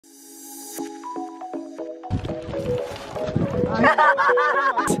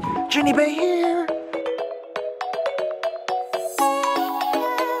Jenny Bay here.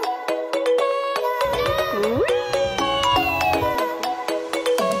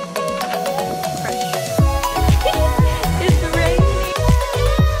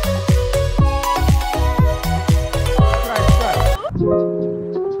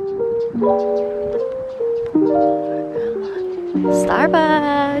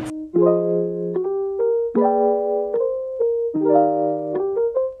 Starbucks.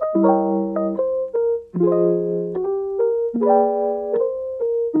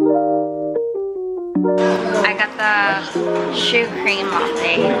 I got the shoe cream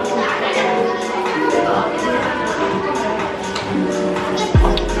latte.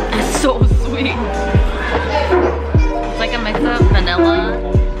 It's so sweet. It's like a mix of vanilla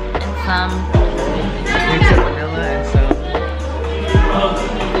and some. It's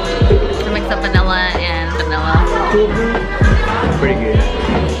a mix of vanilla and vanilla. Pretty good.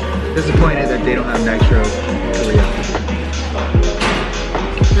 Disappointed that they don't have nitro in Korea.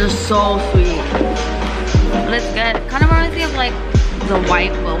 They're so sweet. But it's good. Kind of reminds me of like the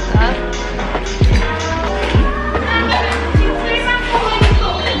white mocha.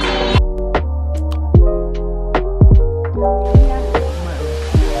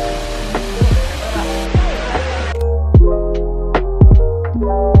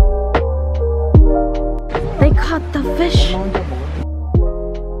 They caught the fish.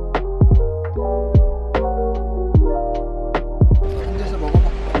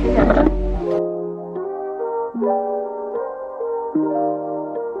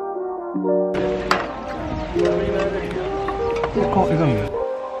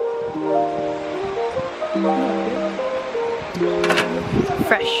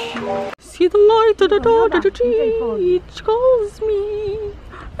 Fresh. See the light at the door of the tree, it calls me,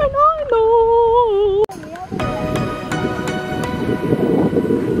 and I know.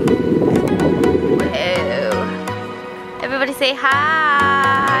 Whoa. Everybody say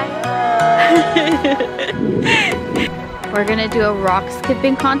hi. We're gonna do a rock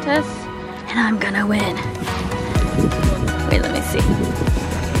skipping contest, and I'm gonna win. Wait, let me see.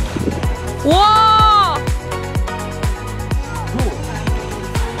 Whoa!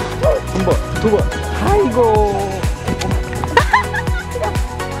 한 번, 두 번. 아이고.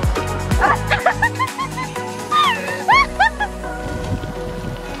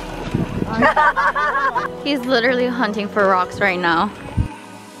 He's literally hunting for rocks right now.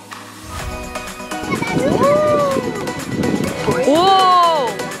 Whoa!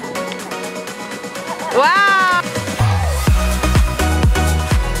 Wow!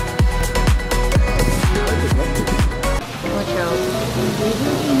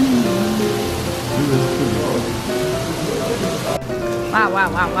 Wow, wow,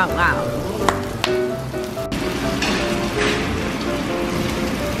 wow, wow, wow.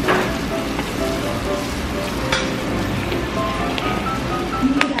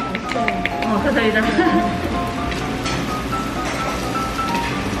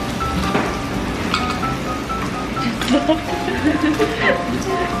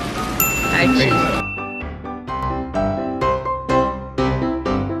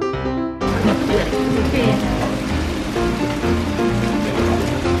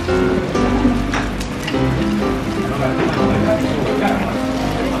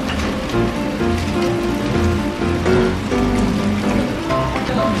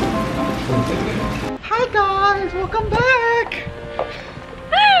 Hi guys, welcome back.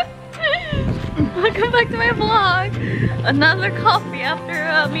 Welcome back to my vlog. Another coffee after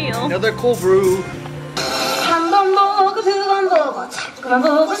a meal. Another cold brew.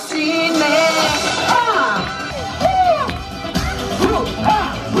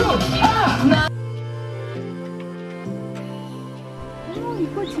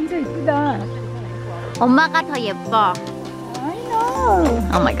 이거 진짜 이쁘다. 엄마가 더 예뻐. I know.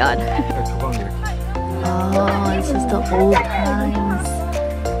 Oh my god. Oh, this is the old times.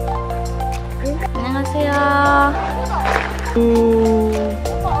 안녕하세요.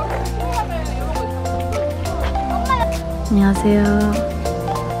 안녕하세요.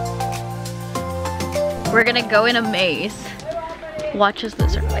 We're gonna go in a maze. Watch us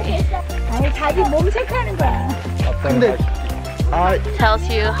this way. 아니 자기 몸 체크하는 거야. 근데 Tells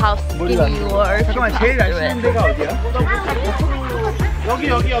you how skinny you are. 잠깐만, 제일 잘 쓰는 데가 어디야? 여기.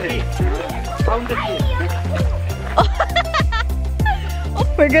 가운데 길.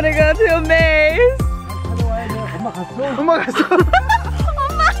 We're gonna go to a maze. 엄마 갔어.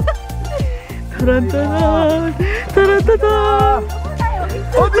 타란타란, 타란타란.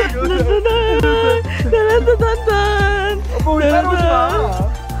 어디? 타란타란. 우리 따라오지 마.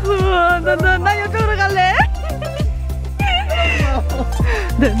 나 이쪽으로 갈래?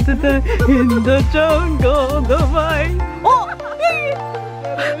 in the jungle, the vine. Oh,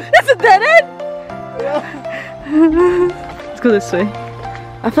 is it dead end? Let's go this way.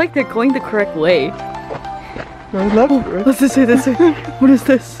 I feel like they're going the correct way. What's this way? This way. What is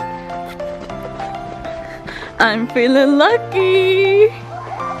this? I'm feeling lucky.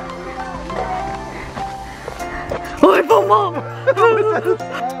 Oh, mom.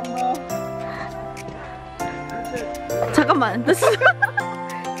 잠깐만. This is a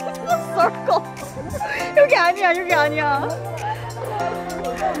circle. 여기 아니야. 여기 아니야.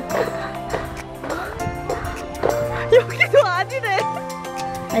 여기도 아니래.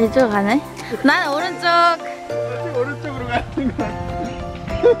 이쪽 가네? 난 오른쪽. 오른쪽으로 가는 거.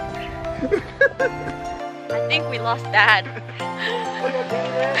 I think we lost Dad.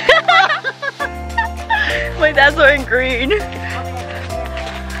 My dad's wearing green.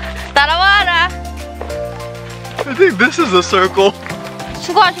 따라와라. I think this is a circle.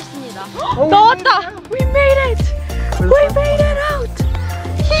 수고하셨습니다. 나왔다. We made it. We made it out.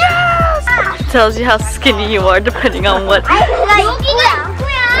 Yes. Tells you how skinny you are depending on what. 여기가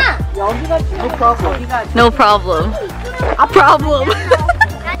안구야. No problem. Problem.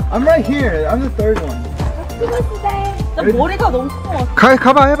 I'm right here. I'm the third one. 나 머리가 너무 커.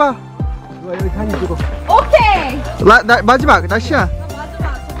 가봐 해봐. 여기 산이 주고. 오케이. 나 마지막 날씨야.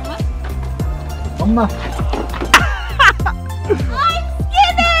 엄마.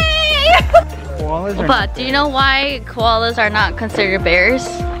 But do you know why koalas are not considered bears?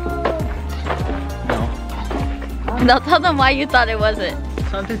 No, tell them why you thought it wasn't.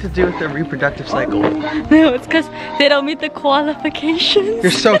 Something to do with their reproductive cycle. No, it's because they don't meet the qualifications.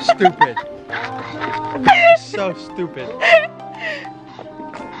 You're so stupid. You're so stupid.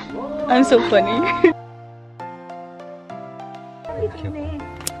 I'm so funny.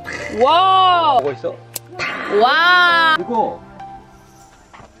 Whoa! 보고 있어? Wow! 그리고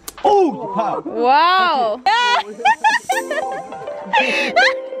오! 파! Wow!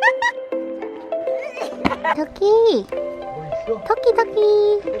 토끼. 토끼.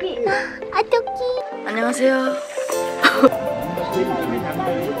 아 토끼. 안녕하세요.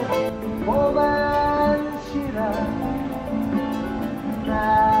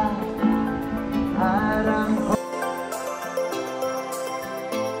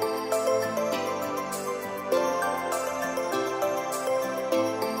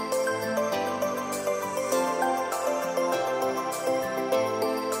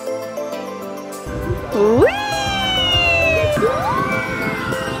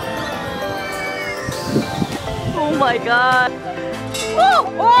 Oh my god.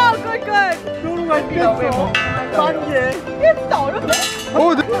 Oh, good. 단계. 이게 진짜 어렵네.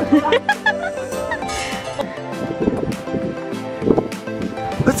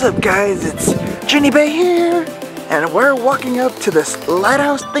 What's up guys, it's Jenny Bay here and we're walking up to this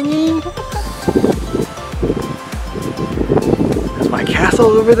lighthouse thingy. There's my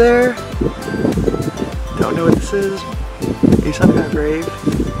castle over there. Don't know what this is. Maybe some kind of grave.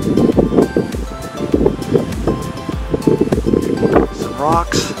 Some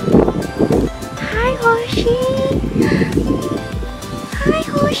rocks. Hi Hoshi. Hi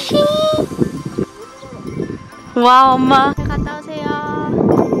Hoshi. 와, 엄마. 갔다 오세요.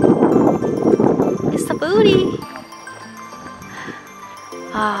 It's the booty.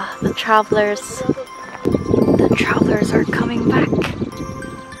 Ah, the travelers. The travelers are coming back.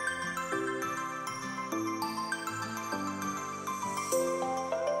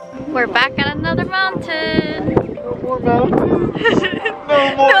 We're back at another mountain. No more mountains.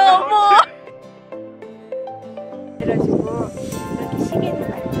 No more. No more. 그래가지고 이렇게 시계를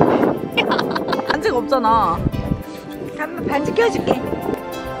봐요. 반지가 없잖아. 잠깐만 반지 껴줄게.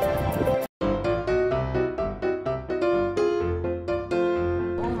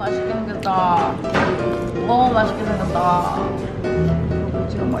 너무 맛있게 생겼다. 너무 맛있게 생겼다.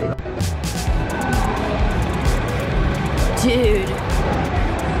 Dude,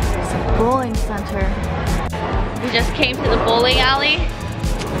 it's a bowling center. We just came to the bowling alley.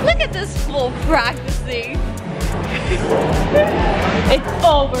 Look at this fool practicing. It's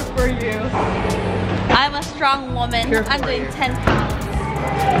over for you. I'm a strong woman. I'm doing 10 pounds.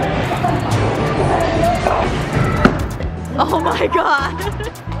 Oh my god.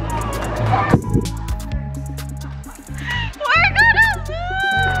 We're gonna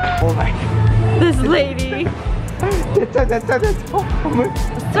lose! Oh my god. This lady. 됐다.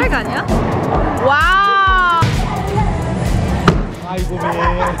 썰가 아니야? 와우! 아이고 매.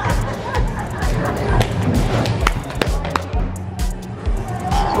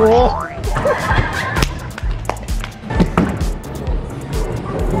 오.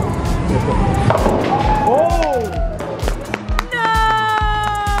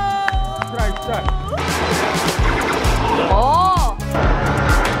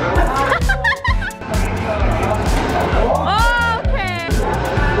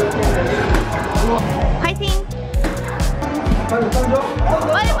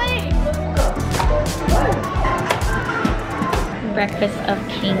 Breakfast of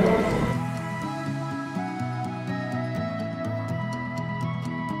Kings.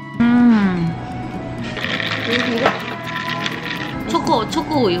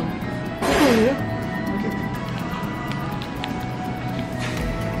 초코 우유.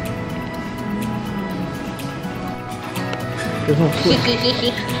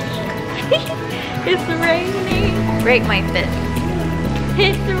 It's raining. Break my fist.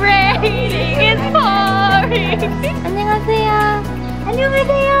 It's raining. It's pouring. 안녕하세요.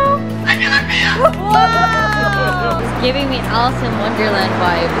 안녕하세요. Wow. It's giving me Alice in Wonderland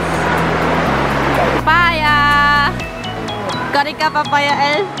vibes. Papaya. Carica papaya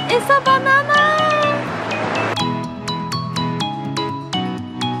es. It's a banana.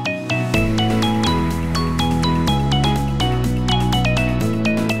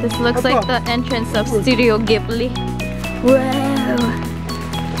 This looks like the entrance of Studio Ghibli. Wow.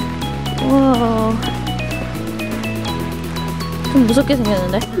 Whoa. 좀 무섭게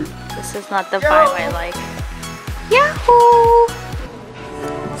생겼는데? This is not the vibe I like. Yahoo!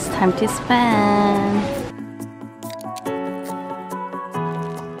 It's time to spend.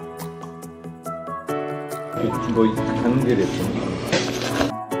 뭐 가는 길에 있어.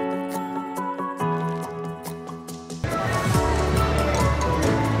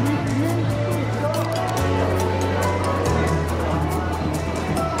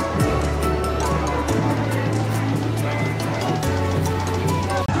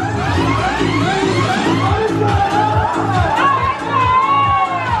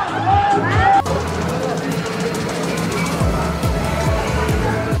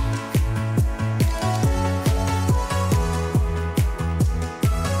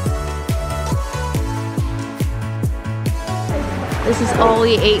 This is all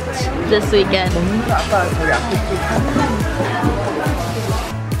we ate this weekend. We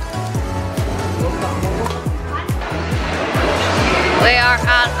are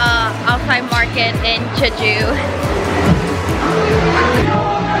at an outside market in Jeju.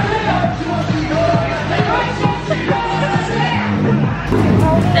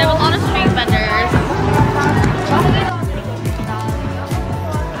 There are a lot of street vendors.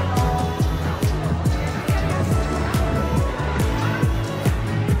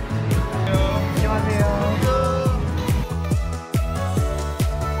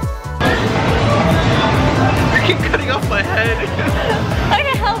 Cutting off my head. I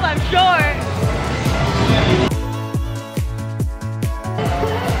can help, I'm sure.